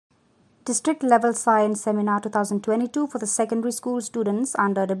District Level Science Seminar 2022 for the secondary school students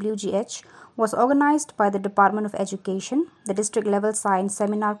under WGH was organized by the Department of Education, the District Level Science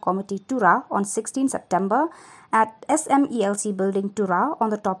Seminar Committee Tura on 16 September at SMELC Building Tura on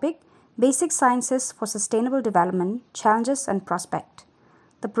the topic Basic Sciences for Sustainable Development, Challenges and Prospect.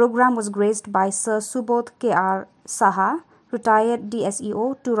 The program was graced by Sir Subodh K.R. Saha, retired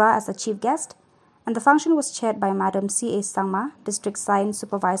DSEO, Tura as the chief guest, and the function was chaired by Madam C.A. Sangma, District Science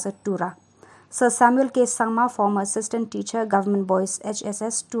Supervisor, Tura. Sir Samuel K. Sangma, former Assistant Teacher, Government Boys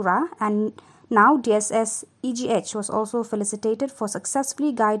HSS, Tura, and now DSS EGH, was also felicitated for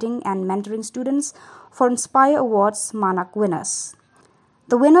successfully guiding and mentoring students for Inspire Awards Manak winners.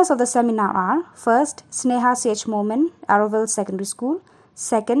 The winners of the seminar are: first, Sneha C.H. Momin, Aeroville Secondary School;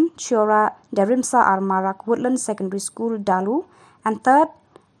 second, Chiora Derimsa R. Marak, Woodland Secondary School, Dalu; and third,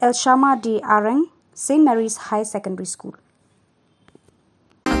 Elshama D. Areng, St. Mary's High Secondary School.